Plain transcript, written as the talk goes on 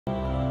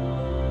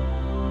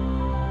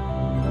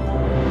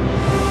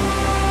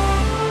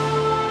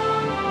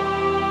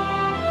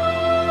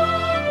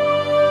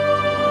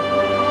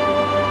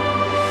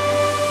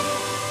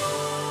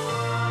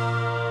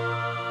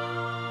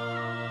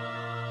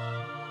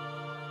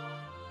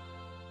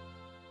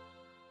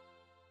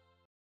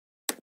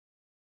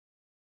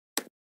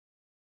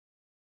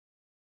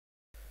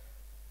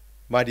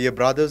My dear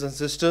brothers and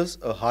sisters,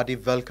 a hearty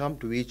welcome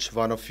to each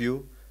one of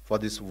you for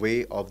this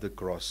way of the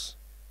cross.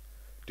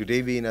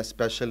 Today we in a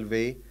special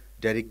way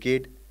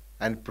dedicate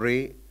and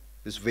pray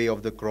this way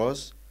of the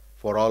cross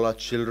for all our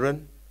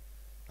children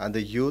and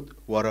the youth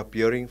who are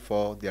appearing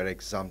for their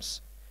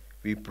exams.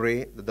 We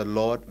pray that the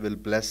Lord will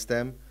bless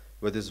them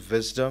with His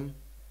wisdom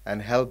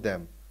and help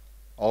them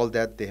all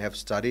that they have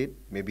studied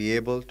may be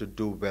able to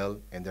do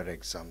well in their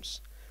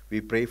exams.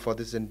 We pray for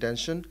this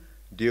intention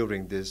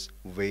during this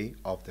way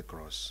of the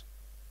cross.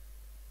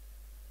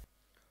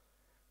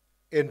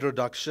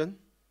 Introduction.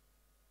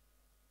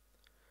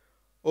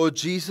 O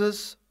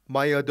Jesus,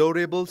 my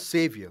adorable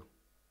Savior,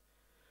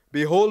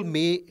 behold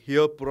me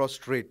here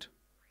prostrate,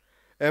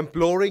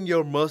 imploring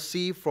your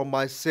mercy for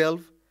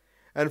myself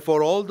and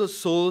for all the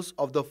souls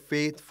of the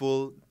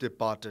faithful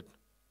departed.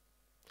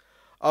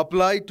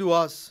 Apply to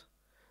us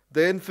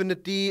the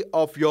infinity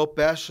of your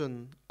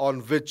passion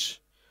on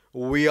which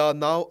we are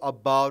now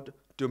about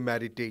to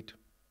meditate.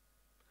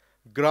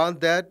 Grant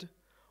that,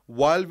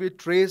 while we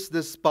trace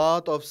this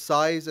path of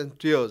sighs and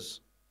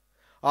tears,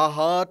 our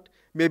heart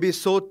may be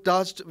so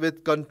touched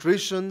with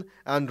contrition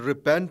and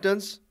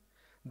repentance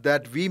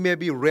that we may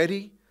be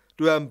ready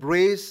to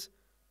embrace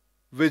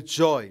with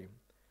joy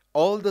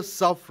all the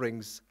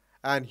sufferings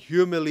and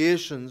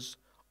humiliations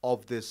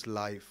of this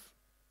life.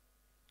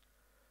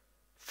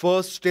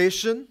 First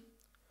station,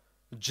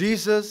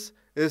 Jesus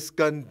is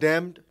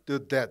condemned to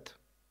death.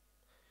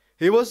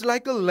 He was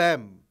like a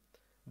lamb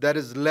that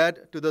is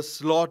led to the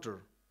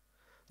slaughter.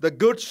 The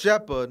good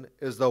shepherd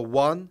is the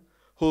one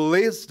who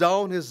lays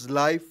down his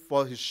life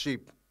for his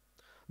sheep.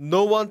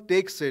 No one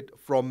takes it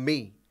from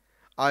me.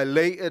 I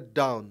lay it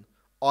down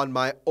on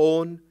my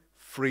own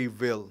free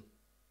will.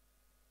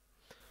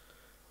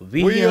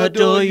 We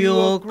adore you,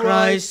 O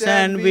Christ,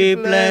 and we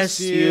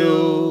bless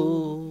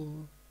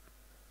you,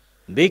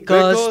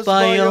 because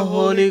by your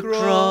holy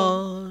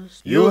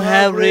cross you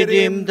have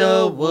redeemed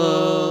the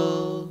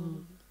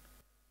world.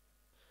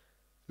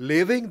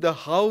 Leaving the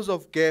house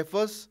of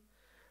Caiaphas,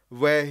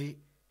 where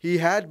he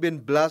had been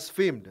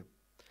blasphemed,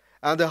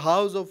 and the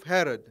house of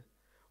Herod,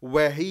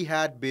 where he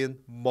had been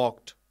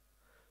mocked,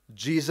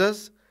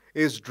 Jesus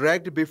is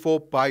dragged before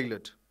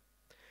Pilate,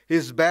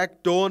 his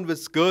back torn with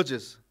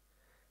scourges,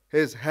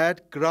 his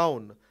head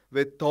crowned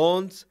with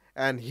thorns,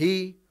 and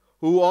he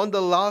who on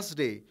the last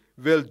day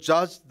will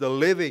judge the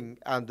living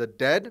and the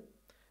dead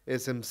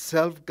is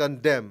himself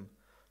condemned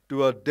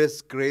to a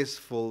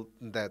disgraceful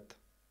death.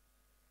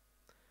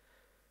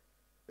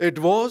 It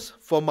was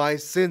for my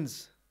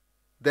sins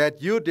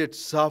that you did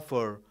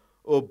suffer,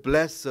 O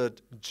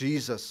blessed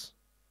Jesus.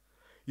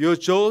 You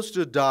chose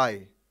to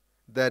die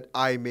that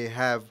I may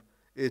have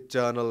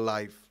eternal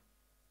life.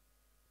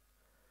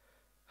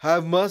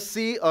 Have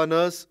mercy on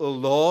us, O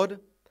Lord,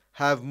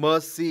 have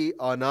mercy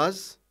on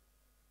us.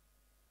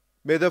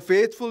 May the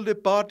faithful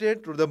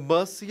departed through the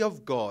mercy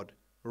of God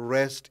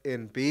rest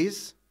in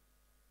peace.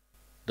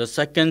 The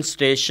second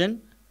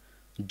station,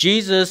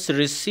 Jesus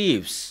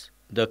receives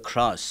the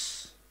cross.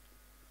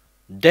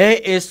 There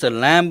is the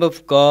Lamb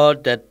of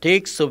God that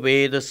takes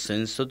away the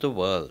sins of the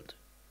world.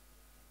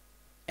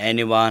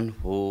 Anyone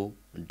who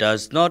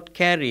does not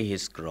carry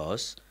his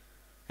cross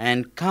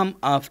and come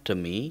after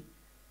me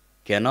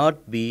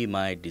cannot be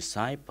my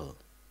disciple.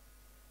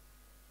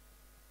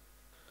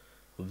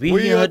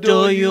 We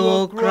adore you,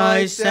 O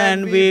Christ,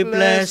 and we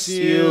bless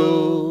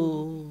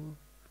you,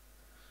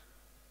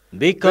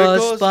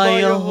 because by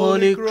your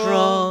holy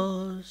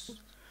cross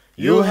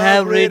you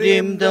have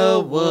redeemed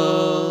the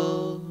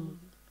world.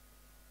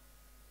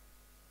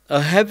 A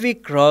heavy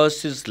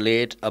cross is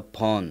laid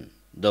upon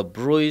the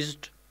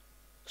bruised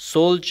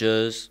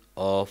soldiers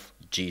of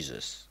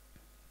Jesus.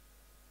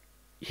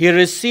 He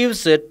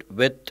receives it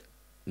with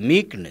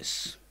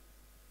meekness,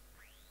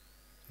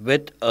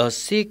 with a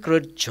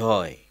secret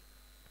joy,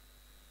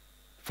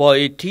 for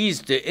it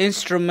is the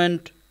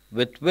instrument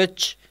with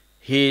which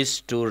he is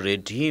to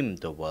redeem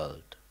the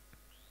world.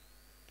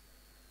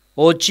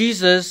 O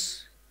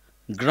Jesus,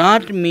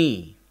 grant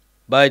me,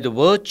 by the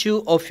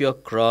virtue of your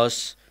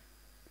cross,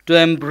 to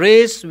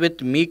embrace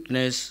with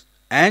meekness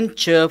and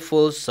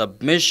cheerful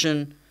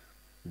submission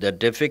the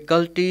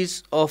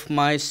difficulties of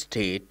my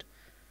state,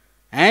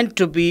 and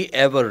to be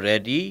ever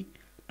ready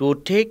to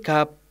take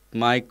up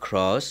my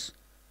cross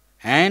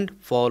and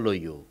follow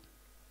you.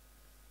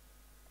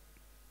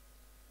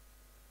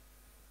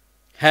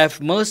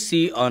 Have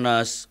mercy on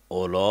us,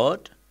 O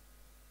Lord.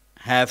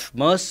 Have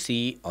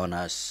mercy on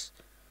us.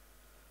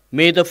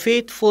 May the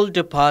faithful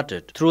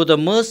departed, through the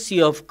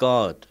mercy of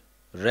God,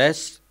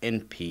 rest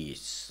in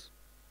peace.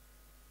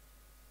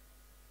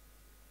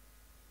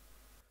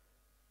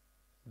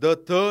 The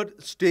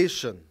third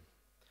station,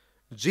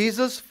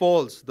 Jesus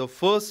falls the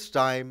first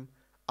time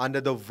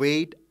under the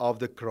weight of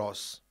the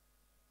cross.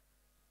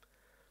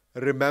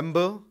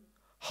 Remember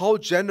how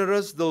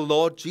generous the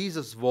Lord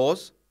Jesus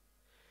was.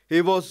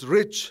 He was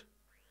rich,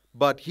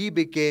 but he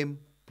became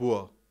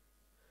poor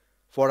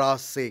for our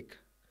sake,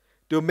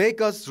 to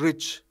make us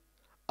rich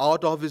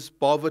out of his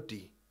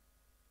poverty.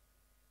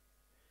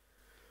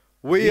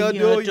 We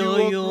adore you, adore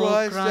O you,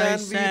 O Christ, and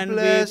Christ, we and we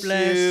bless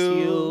bless you.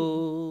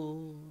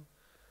 you.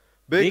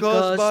 Because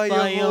Because by your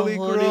by your holy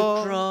holy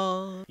cross,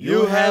 cross you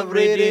you have have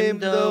redeemed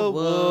redeemed the the world.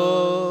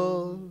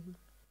 world.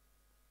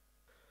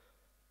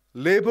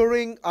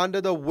 Laboring under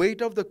the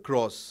weight of the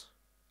cross,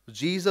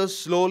 Jesus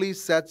slowly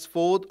sets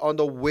forth on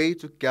the way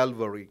to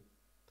Calvary.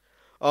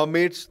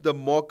 Amidst the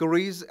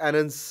mockeries and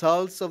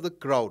insults of the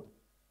crowd,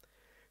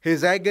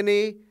 his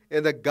agony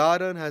in the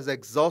garden has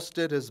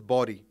exhausted his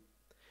body.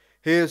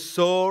 He is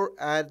sore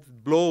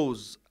at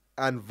blows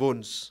and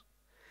wounds.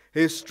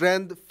 His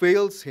strength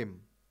fails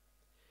him.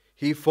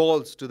 He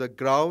falls to the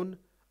ground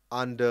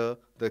under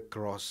the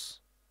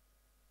cross.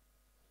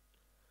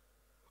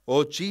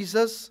 O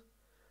Jesus,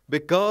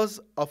 because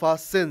of our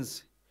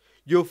sins,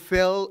 you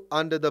fell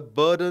under the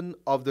burden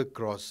of the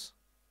cross.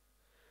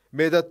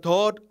 May the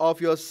thought of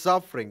your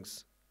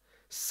sufferings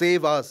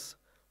save us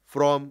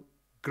from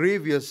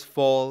grievous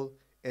fall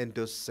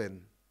into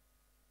sin.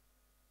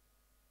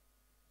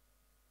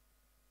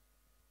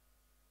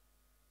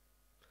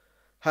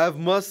 Have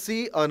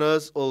mercy on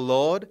us, O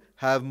Lord,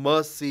 have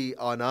mercy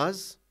on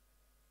us.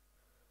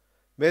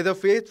 May the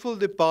faithful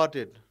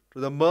departed to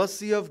the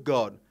mercy of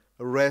God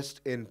rest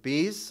in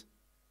peace.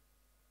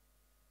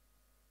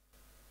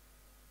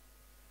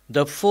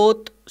 The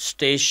fourth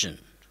station.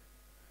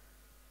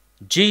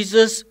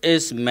 Jesus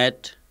is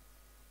met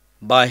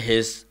by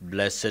his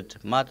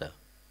blessed mother.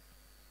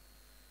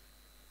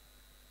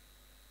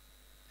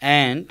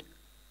 And,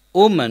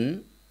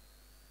 woman,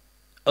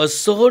 a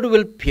sword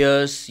will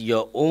pierce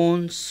your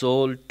own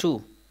soul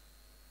too.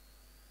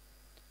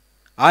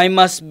 I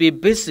must be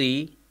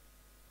busy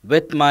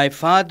with my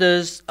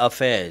Father's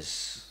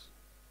affairs.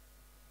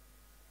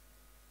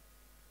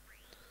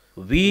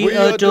 We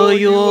adore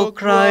you, O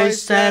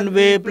Christ, and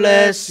we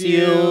bless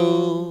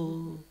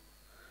you.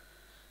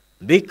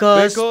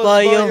 Because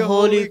by your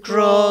holy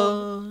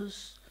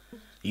cross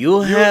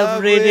you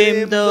have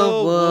redeemed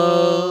the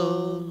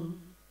world.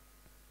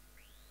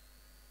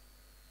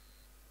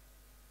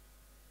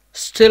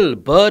 Still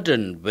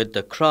burdened with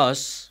the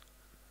cross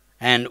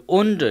and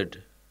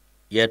wounded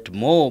yet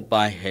more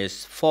by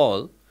his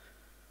fall,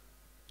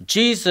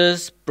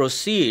 Jesus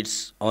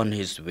proceeds on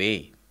his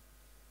way.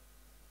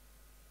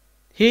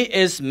 He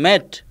is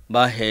met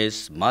by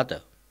his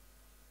mother.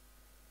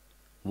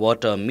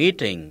 What a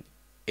meeting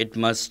it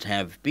must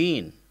have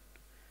been!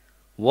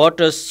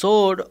 What a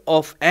sword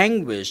of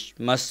anguish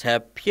must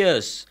have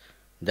pierced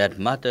that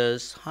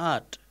mother's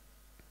heart!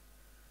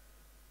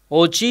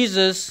 O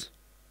Jesus,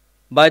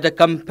 by the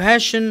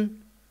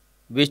compassion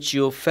which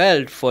you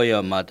felt for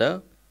your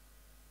mother,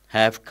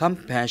 have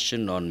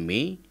compassion on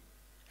me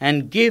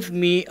and give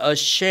me a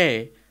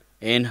share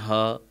in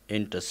her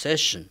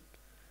intercession.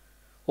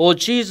 O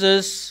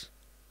Jesus,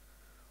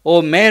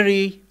 O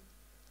Mary,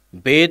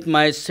 bathe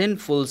my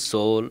sinful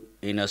soul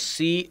in a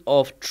sea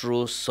of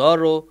true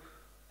sorrow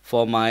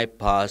for my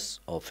past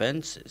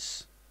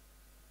offenses.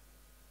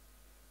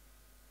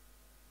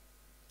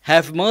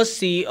 Have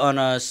mercy on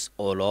us,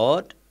 O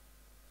Lord,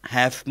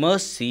 have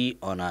mercy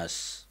on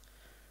us.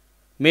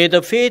 May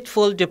the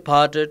faithful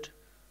departed,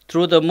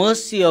 through the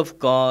mercy of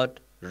God,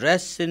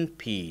 rest in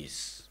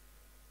peace.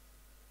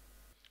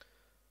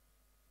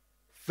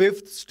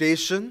 Fifth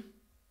station.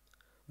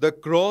 The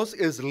cross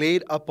is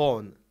laid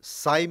upon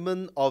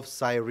Simon of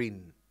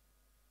Cyrene.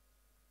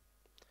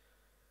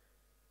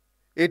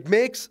 It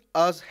makes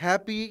us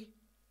happy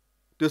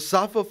to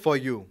suffer for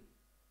you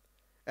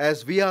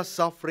as we are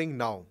suffering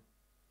now,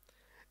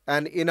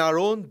 and in our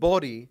own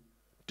body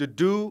to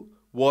do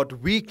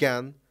what we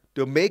can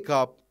to make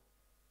up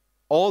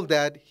all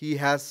that he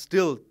has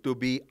still to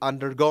be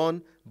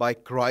undergone by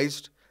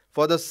Christ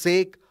for the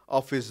sake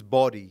of his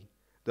body,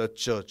 the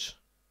church.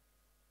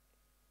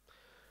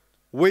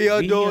 We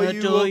adore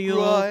you,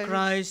 O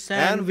Christ,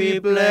 and we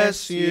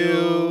bless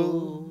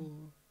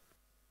you.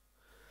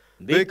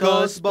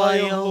 Because by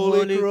your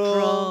holy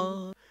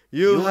cross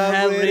you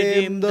have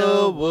redeemed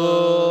the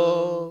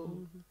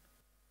world.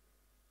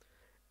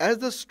 As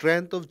the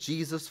strength of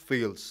Jesus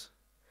fails,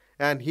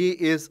 and he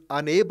is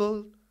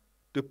unable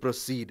to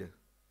proceed,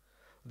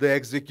 the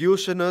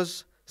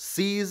executioners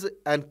seize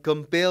and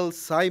compel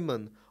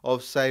Simon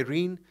of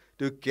Cyrene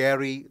to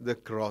carry the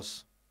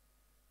cross.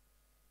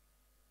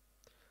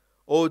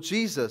 O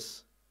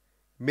Jesus,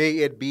 may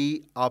it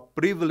be our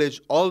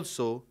privilege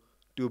also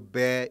to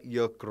bear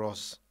your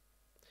cross.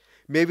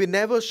 May we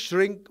never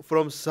shrink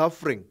from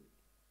suffering.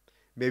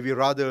 May we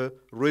rather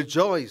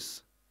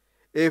rejoice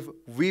if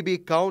we be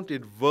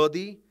counted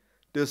worthy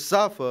to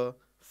suffer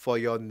for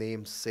your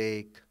name's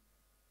sake.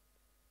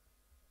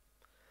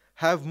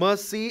 Have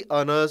mercy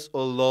on us,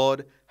 O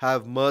Lord,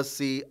 have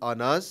mercy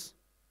on us.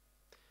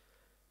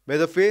 May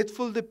the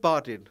faithful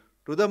departed,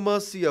 to the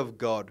mercy of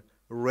God,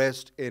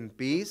 rest in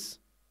peace.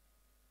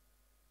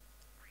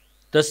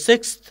 The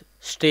sixth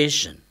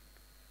station.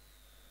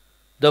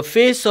 The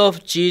face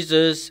of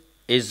Jesus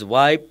is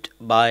wiped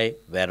by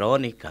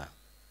Veronica.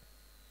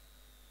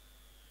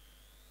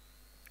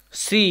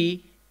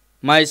 See,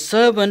 my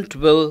servant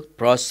will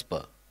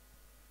prosper.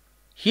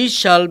 He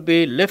shall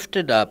be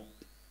lifted up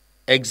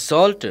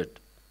exalted,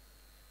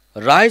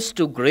 rise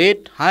to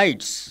great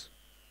heights,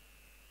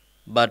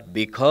 but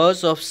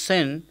because of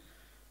sin,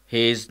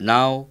 he is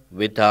now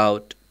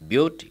without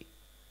beauty,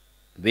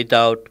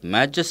 without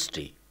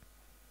majesty,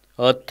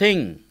 a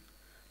thing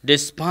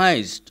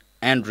despised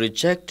and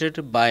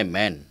rejected by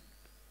men,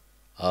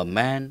 a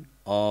man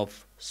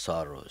of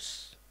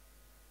sorrows.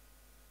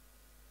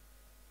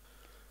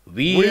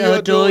 We We adore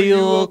adore you,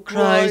 you, O O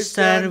Christ, Christ,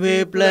 and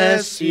we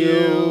bless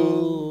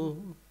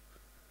you,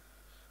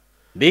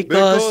 because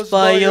because by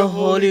by your your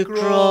holy holy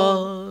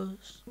cross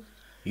cross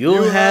you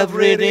you have have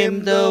redeemed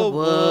redeemed the the world.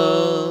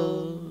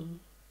 world.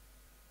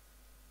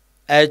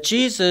 As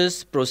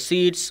Jesus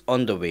proceeds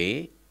on the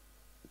way,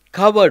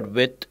 covered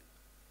with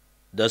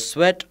the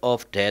sweat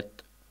of death,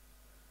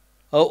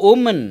 a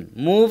woman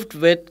moved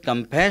with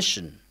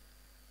compassion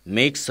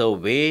makes her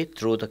way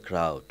through the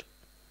crowd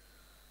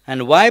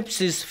and wipes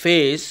his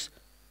face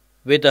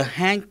with a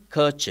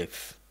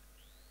handkerchief.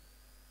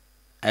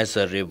 As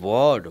a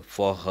reward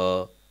for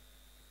her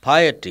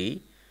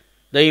piety,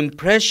 the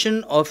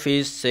impression of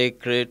his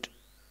sacred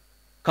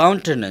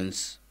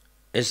countenance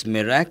is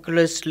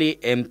miraculously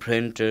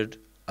imprinted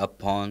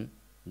upon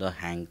the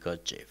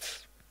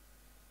handkerchief.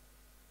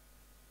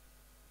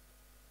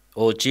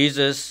 O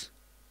Jesus,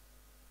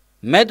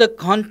 may the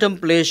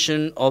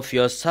contemplation of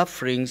your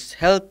sufferings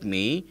help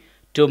me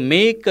to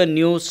make a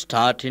new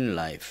start in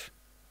life.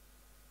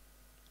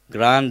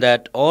 Grant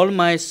that all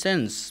my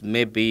sins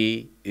may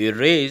be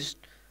erased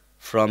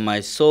from my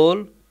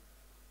soul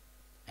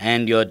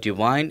and your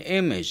divine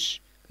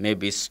image may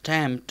be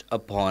stamped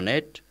upon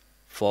it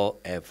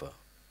forever.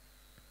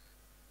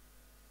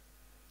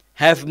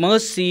 Have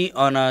mercy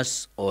on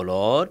us, O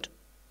Lord,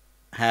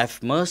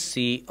 have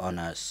mercy on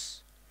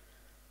us.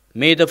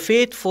 May the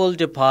faithful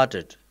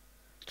departed,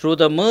 through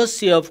the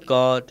mercy of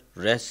God,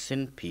 rest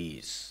in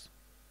peace.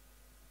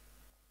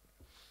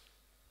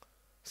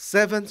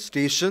 Seventh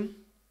station,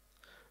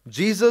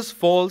 Jesus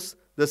falls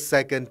the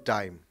second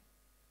time.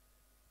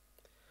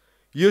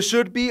 You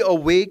should be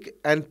awake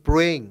and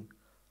praying,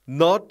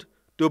 not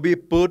to be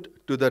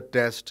put to the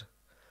test.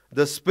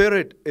 The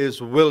spirit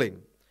is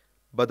willing,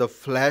 but the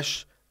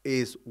flesh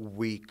is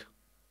weak.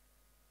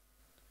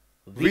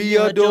 We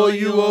adore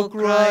you, O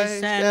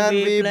Christ, and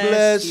we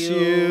bless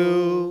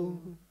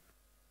you,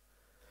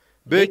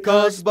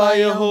 because by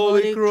your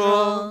holy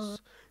cross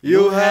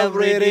you have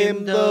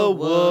redeemed the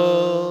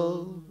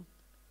world.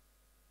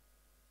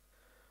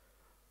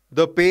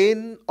 The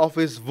pain of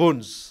his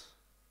wounds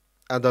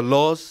and the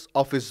loss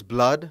of his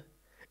blood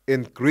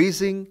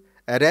increasing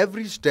at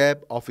every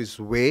step of his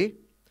way,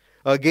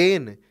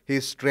 again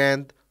his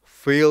strength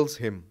fails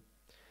him,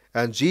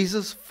 and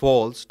Jesus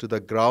falls to the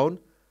ground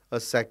a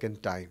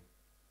second time.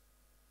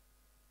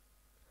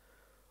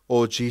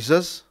 O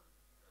Jesus,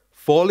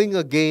 falling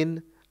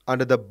again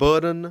under the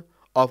burden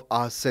of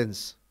our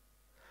sins,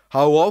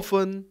 how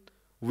often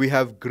we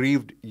have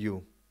grieved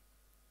you.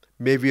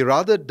 May we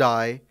rather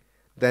die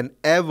than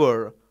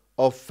ever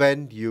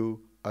offend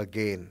you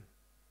again.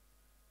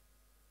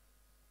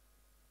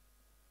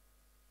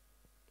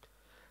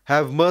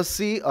 Have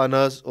mercy on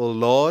us, O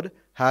Lord,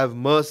 have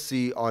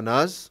mercy on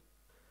us.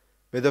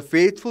 May the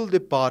faithful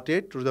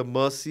departed through the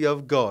mercy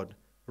of God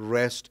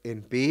rest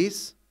in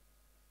peace.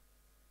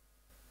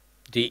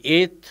 The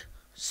eighth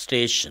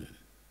station.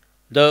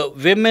 The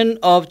women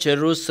of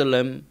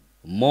Jerusalem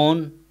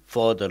mourn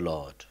for the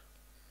Lord.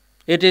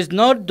 It is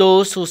not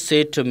those who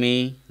say to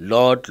me,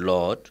 Lord,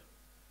 Lord,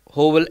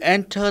 who will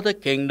enter the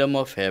kingdom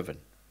of heaven,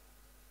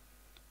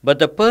 but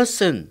the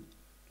person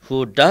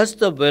who does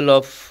the will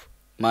of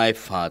my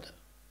Father.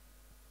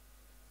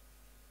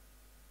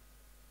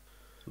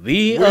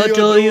 We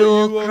adore you,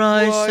 O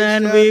Christ,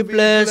 and we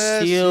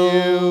bless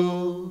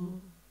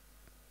you,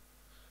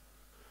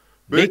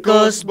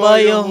 because by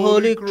your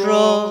holy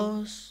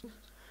cross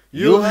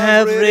you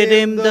have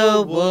redeemed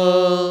the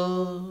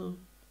world.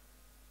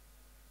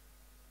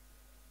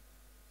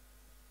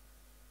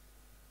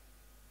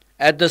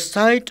 At the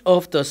sight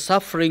of the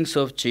sufferings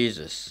of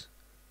Jesus,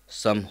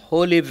 some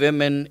holy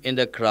women in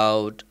the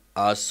crowd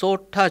are so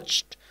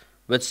touched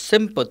with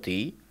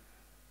sympathy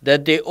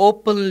that they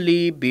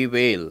openly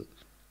bewail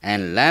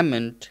and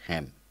lament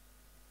him.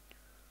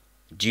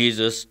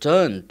 Jesus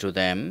turned to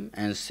them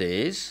and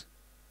says,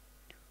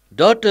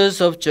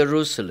 Daughters of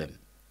Jerusalem,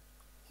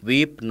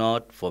 weep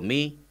not for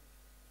me,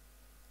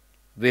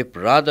 weep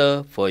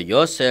rather for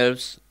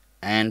yourselves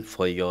and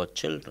for your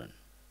children.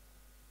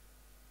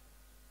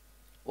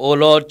 O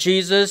Lord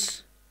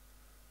Jesus,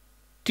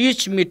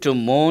 teach me to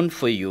mourn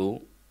for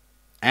you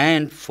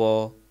and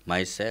for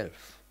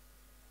myself,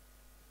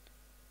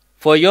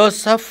 for your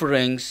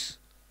sufferings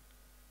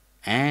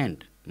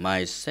and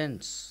my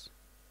sins,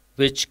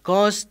 which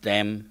caused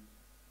them,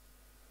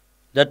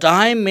 that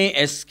I may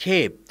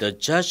escape the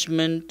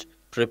judgment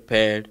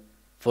prepared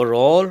for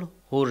all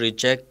who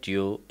reject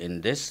you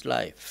in this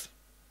life.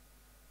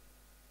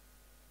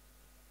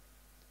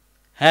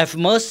 Have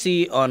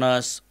mercy on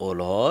us, O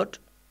Lord,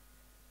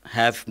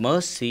 have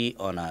mercy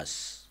on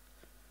us.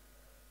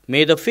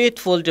 May the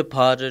faithful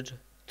departed,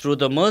 through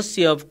the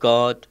mercy of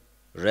God,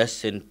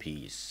 Rest in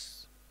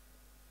peace.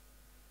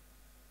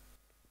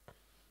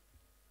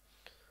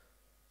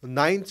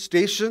 Ninth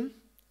station,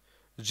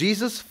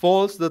 Jesus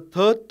falls the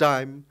third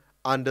time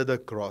under the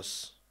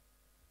cross.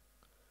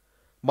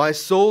 My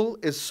soul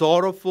is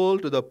sorrowful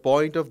to the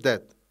point of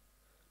death.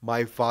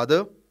 My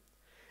Father,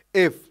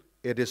 if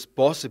it is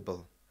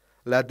possible,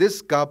 let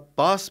this cup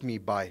pass me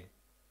by.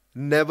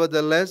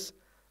 Nevertheless,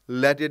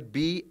 let it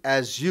be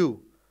as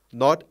you,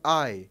 not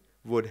I,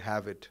 would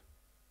have it.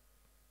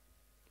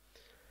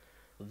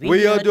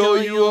 We adore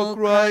you, O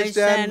Christ,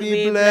 and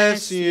we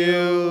bless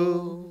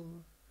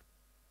you,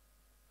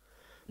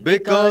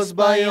 because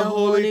by your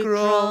holy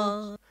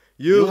cross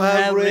you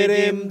have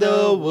redeemed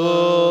the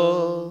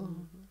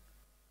world.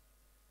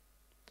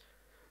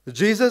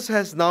 Jesus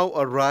has now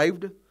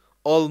arrived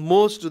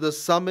almost to the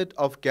summit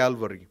of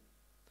Calvary.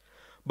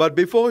 But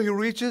before he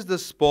reaches the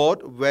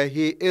spot where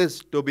he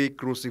is to be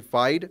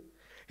crucified,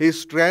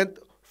 his strength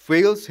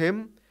fails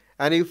him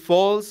and he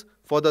falls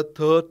for the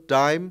third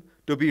time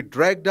to be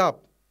dragged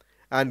up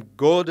and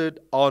goaded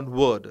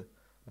onward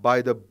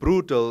by the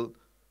brutal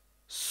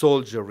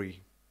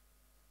soldiery.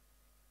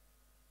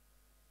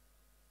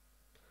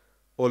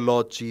 O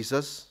Lord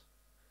Jesus,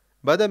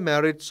 by the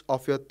merits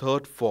of your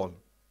third fall,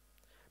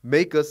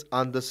 make us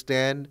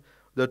understand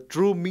the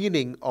true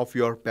meaning of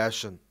your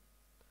passion.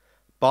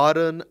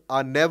 Pardon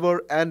our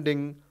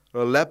never-ending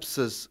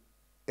relapses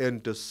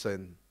into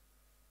sin.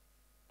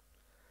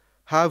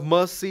 Have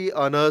mercy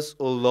on us,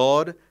 O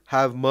Lord,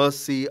 have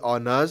mercy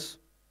on us.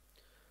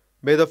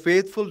 May the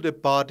faithful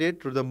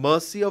departed through the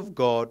mercy of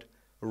God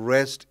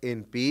rest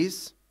in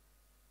peace.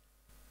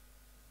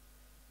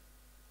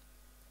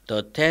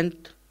 The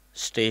 10th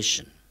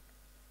station.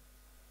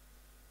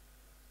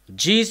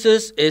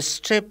 Jesus is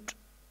stripped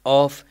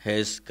of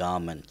his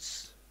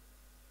garments.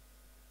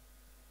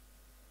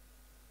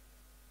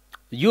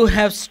 You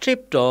have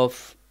stripped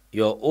off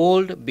your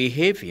old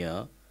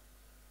behavior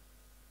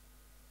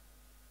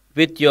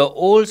with your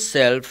old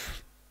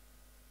self,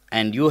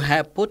 and you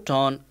have put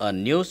on a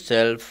new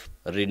self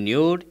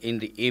renewed in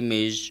the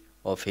image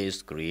of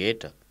his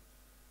Creator.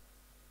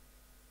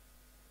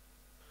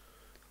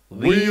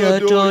 We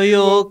adore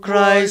you, O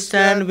Christ,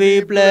 and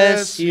we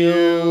bless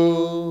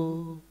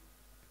you,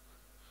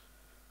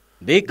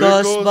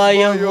 because by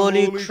your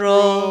holy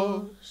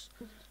cross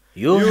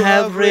you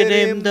have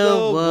redeemed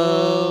the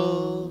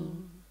world.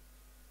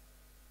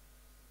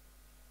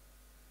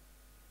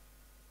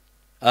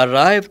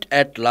 Arrived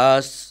at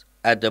last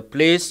at the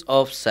place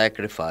of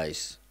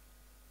sacrifice,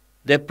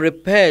 they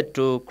prepared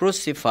to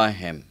crucify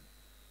him.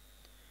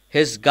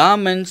 His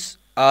garments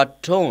are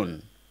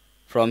torn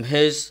from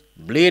his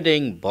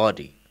bleeding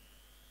body,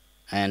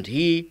 and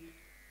he,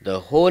 the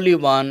Holy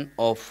One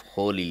of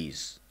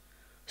Holies,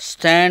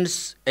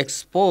 stands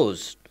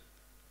exposed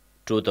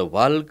to the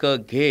vulgar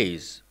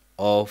gaze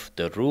of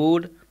the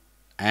rude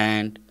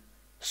and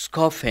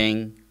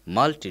scoffing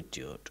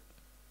multitude.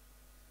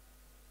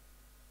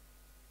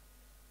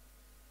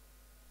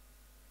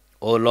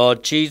 O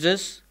Lord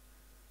Jesus,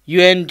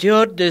 you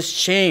endured this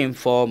shame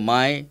for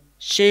my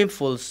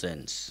shameful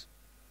sins.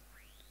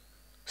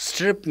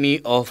 Strip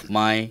me of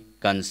my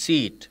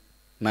conceit,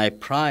 my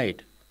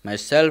pride, my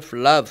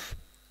self-love,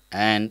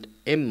 and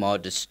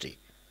immodesty.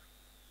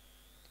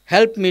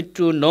 Help me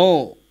to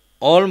know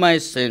all my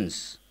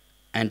sins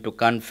and to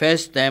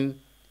confess them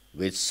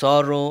with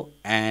sorrow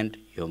and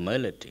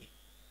humility.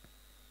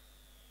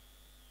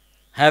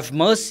 Have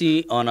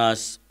mercy on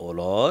us, O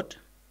Lord.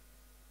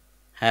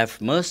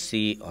 Have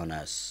mercy on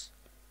us.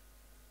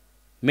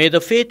 May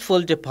the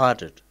faithful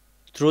departed,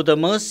 through the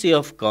mercy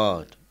of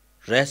God,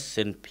 rest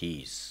in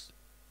peace.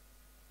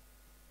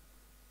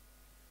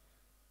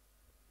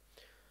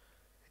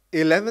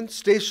 11th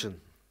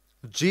station.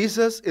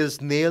 Jesus is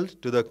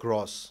nailed to the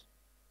cross.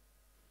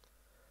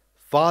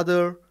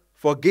 Father,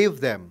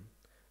 forgive them.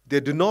 They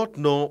do not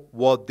know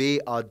what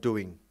they are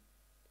doing.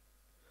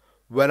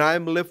 When I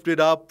am lifted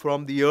up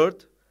from the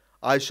earth,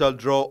 I shall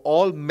draw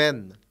all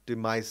men to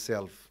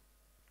myself.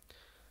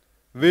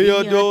 We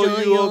adore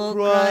you, O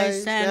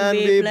Christ, and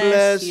we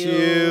bless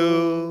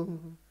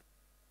you,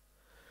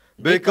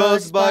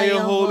 because by your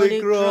holy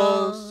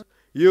cross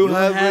you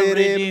have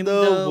redeemed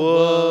the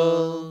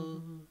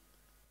world.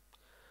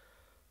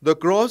 The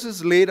cross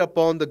is laid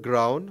upon the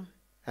ground,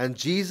 and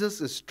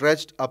Jesus is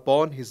stretched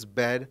upon his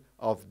bed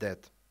of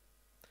death.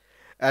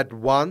 At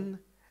one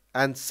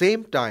and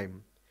same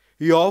time,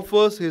 he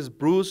offers his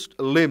bruised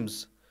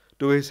limbs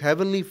to his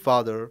heavenly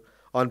Father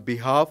on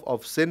behalf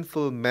of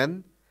sinful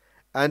men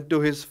and to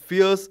his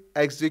fierce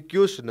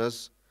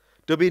executioners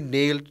to be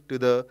nailed to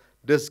the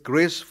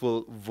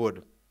disgraceful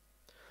wood.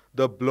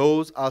 The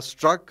blows are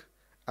struck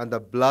and the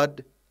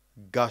blood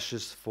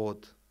gushes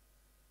forth.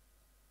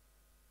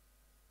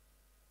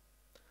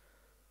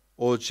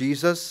 O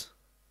Jesus,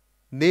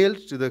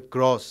 nailed to the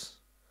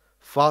cross,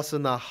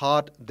 fasten our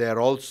heart there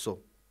also.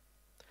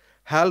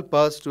 Help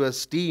us to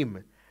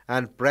esteem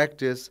and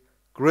practice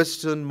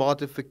Christian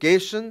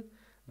mortification,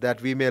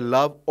 that we may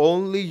love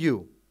only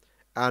you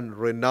and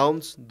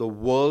renounce the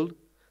world,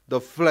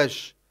 the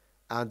flesh,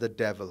 and the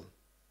devil.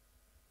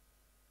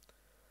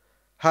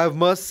 Have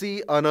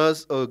mercy on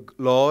us, O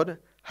Lord,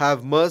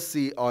 have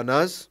mercy on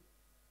us.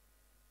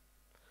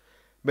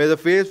 May the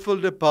faithful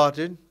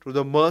departed, through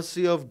the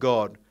mercy of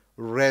God,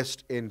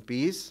 rest in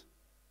peace.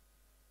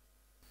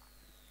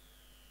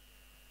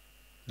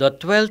 The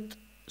 12th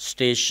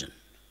station.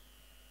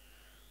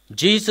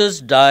 Jesus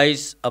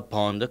dies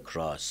upon the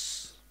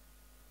cross.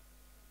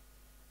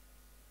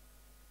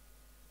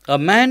 A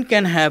man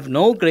can have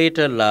no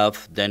greater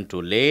love than to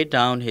lay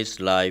down his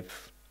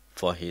life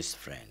for his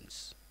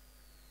friends.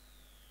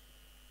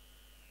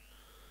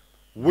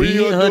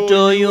 We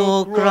adore you,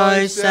 O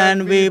Christ,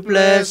 and we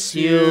bless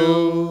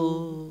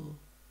you.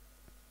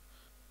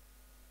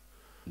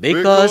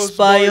 Because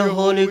by your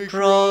holy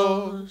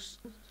cross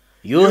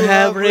you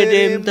have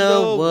redeemed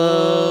the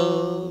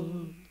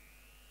world.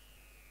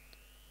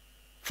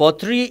 For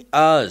 3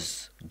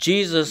 hours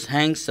Jesus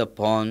hangs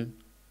upon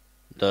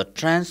the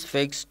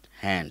transfixed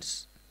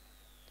hands.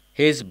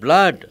 His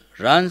blood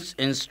runs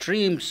in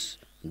streams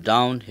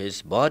down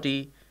his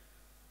body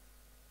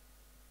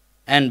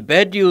and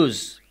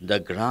bedews the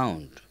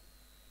ground.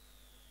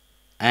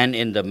 And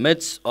in the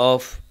midst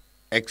of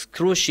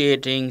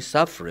excruciating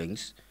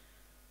sufferings,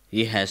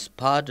 he has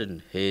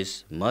pardoned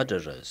his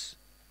murderers,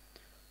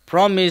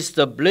 promised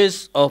the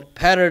bliss of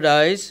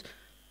paradise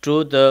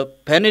to the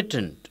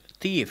penitent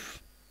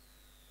thief,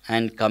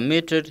 and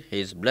committed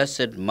his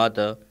blessed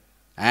mother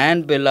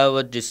and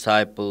beloved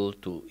disciple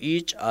to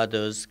each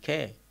other's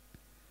care.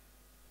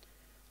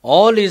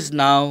 All is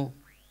now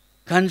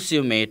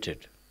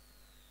consummated,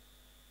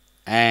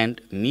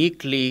 and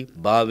meekly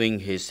bowing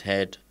his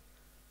head,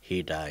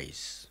 he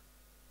dies.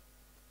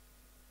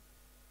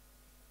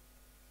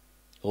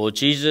 O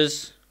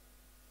Jesus,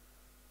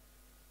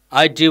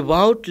 I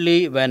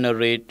devoutly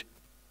venerate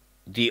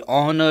the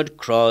honored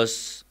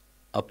cross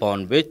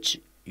upon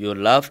which you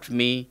loved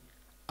me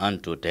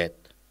unto death.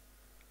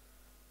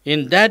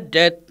 In that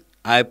death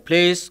I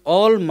place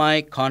all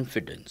my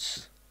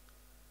confidence.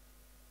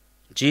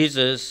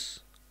 Jesus,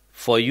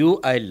 for you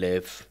I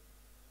live.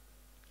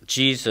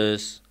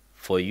 Jesus,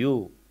 for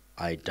you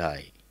I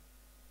die.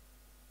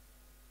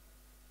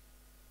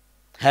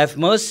 Have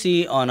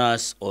mercy on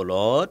us, O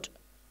Lord,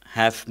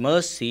 have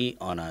mercy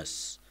on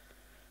us.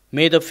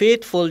 May the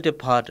faithful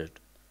departed,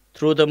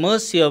 through the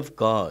mercy of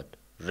God,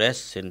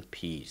 rest in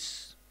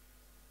peace.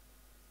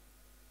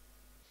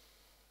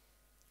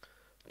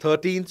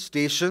 13th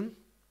station.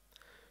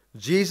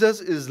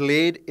 Jesus is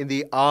laid in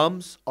the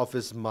arms of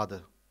his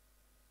mother.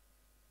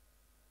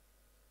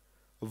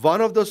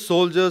 One of the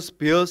soldiers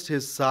pierced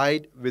his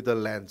side with a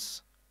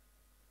lance.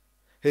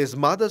 His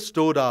mother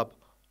stored up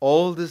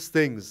all these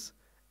things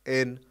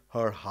in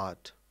her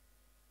heart.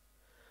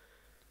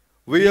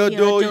 We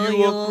adore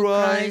you, O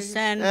Christ,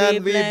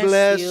 and we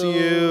bless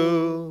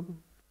you.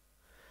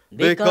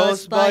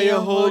 Because by your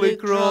holy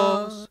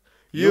cross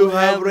you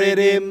have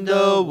redeemed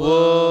the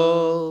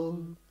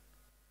world.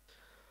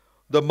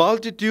 The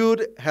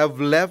multitude have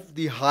left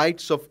the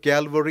heights of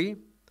Calvary,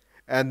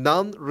 and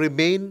none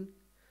remain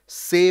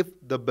save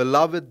the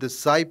beloved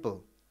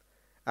disciple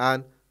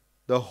and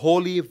the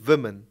holy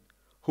women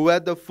who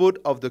at the foot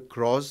of the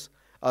cross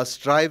are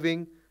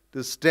striving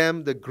to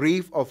stem the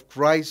grief of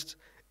Christ's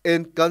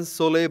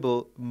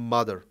inconsolable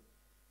mother.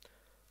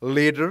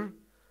 Later,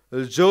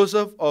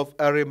 Joseph of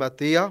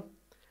Arimathea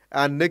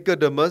and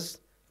Nicodemus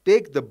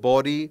take the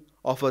body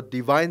of a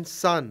divine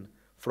Son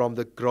from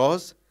the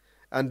cross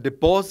and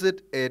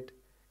deposit it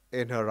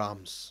in her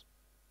arms.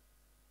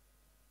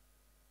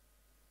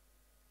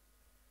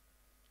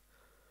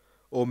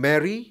 O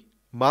Mary,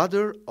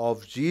 Mother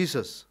of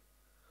Jesus,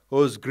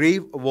 whose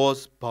grief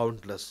was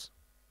boundless,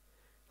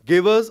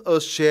 give us a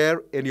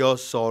share in your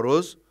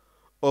sorrows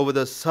over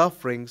the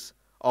sufferings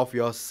of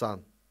your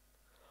Son.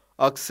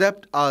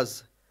 Accept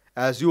us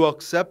as you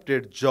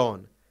accepted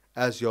John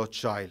as your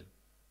child.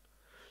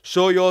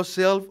 Show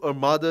yourself a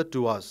mother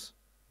to us,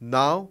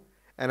 now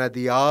and at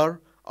the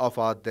hour of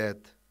our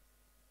death.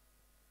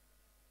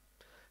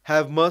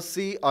 Have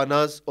mercy on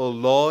us, O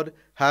Lord,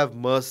 have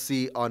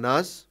mercy on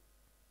us.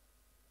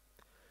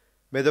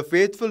 May the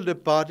faithful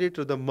departed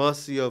to the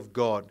mercy of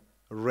God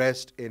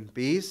rest in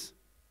peace.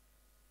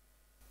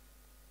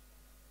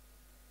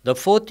 The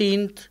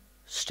 14th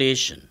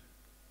station.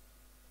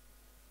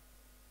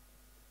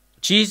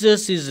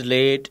 Jesus is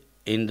laid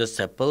in the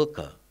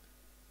sepulchre.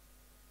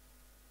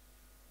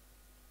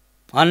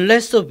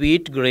 Unless the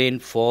wheat grain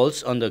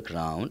falls on the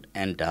ground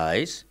and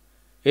dies,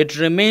 it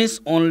remains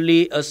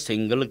only a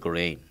single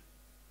grain.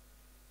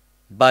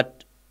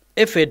 But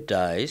if it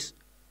dies,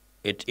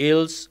 it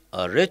yields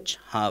a rich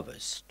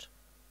harvest.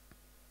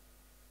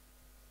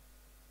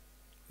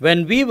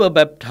 When we were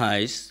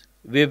baptized,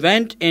 we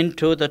went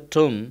into the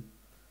tomb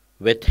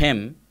with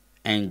him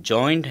and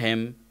joined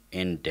him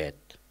in death.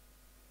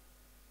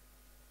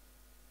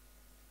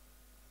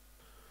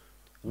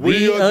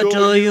 We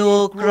adore you,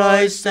 O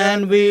Christ,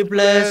 and we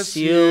bless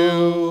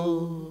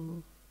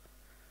you.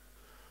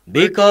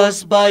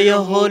 Because by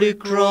your holy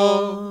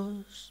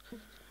cross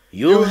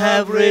you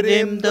have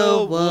redeemed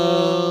the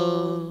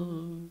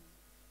world.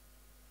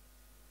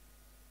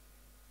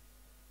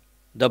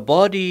 The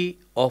body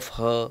of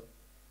her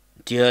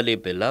dearly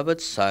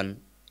beloved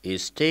Son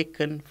is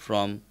taken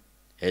from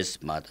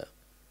his mother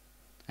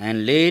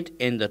and laid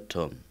in the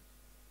tomb.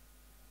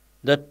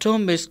 The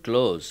tomb is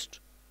closed,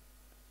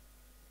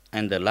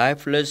 and the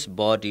lifeless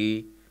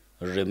body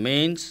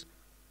remains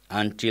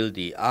until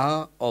the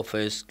hour of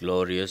his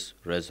glorious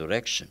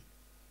resurrection.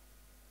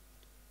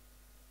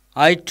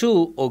 I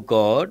too, O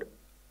God,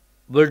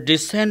 will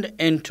descend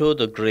into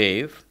the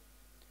grave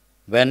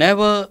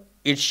whenever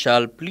it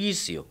shall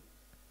please you,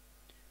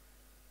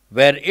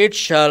 where it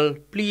shall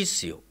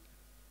please you.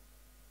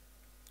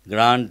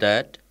 Grant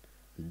that,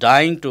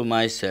 dying to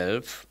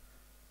myself,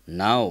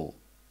 now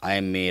I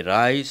may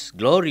rise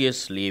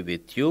gloriously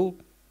with you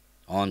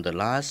on the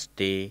last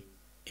day.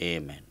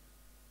 Amen.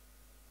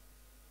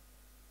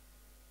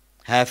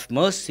 Have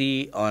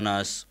mercy on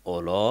us, O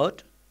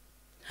Lord.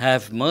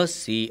 Have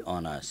mercy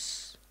on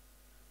us.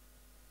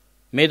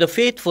 May the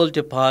faithful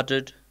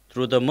departed,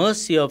 through the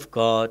mercy of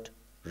God,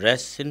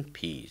 rest in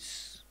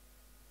peace.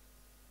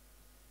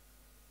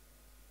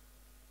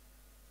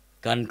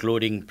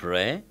 Concluding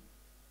prayer.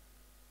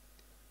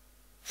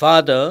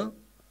 Father,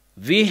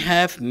 we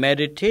have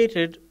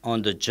meditated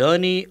on the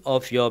journey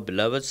of your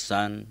beloved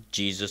Son,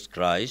 Jesus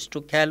Christ,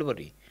 to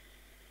Calvary,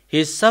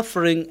 his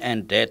suffering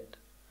and death.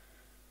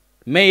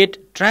 May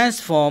it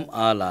transform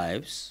our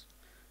lives,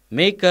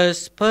 make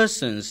us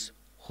persons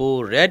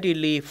who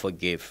readily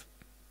forgive.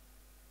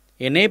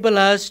 Enable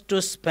us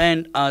to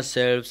spend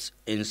ourselves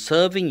in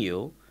serving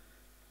you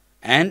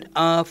and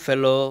our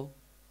fellow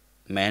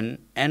men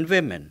and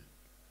women,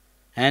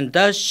 and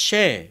thus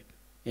share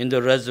in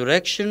the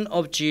resurrection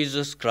of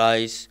Jesus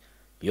Christ,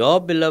 your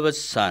beloved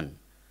Son,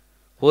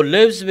 who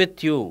lives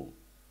with you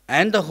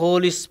and the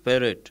Holy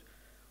Spirit,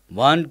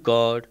 one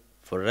God,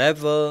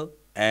 forever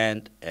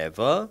and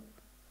ever.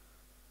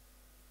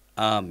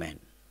 Amen.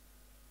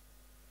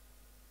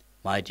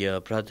 My dear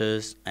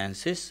brothers and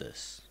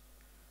sisters,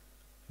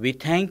 we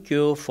thank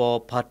you for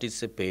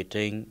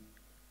participating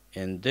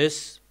in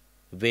this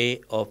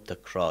way of the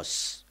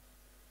cross.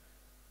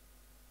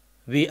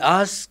 We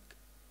ask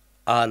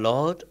our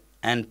Lord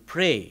and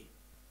pray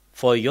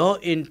for your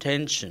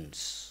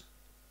intentions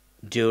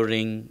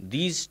during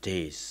these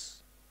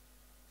days,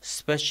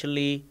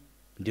 especially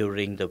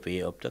during the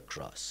way of the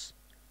cross.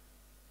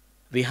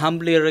 We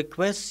humbly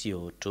request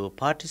you to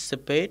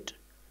participate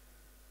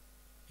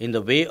in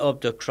the way of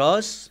the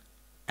cross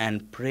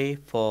and pray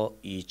for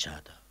each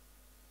other.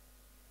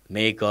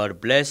 May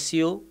God bless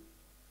you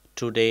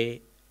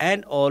today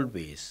and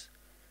always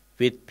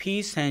with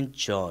peace and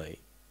joy.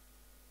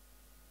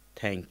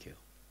 Thank you.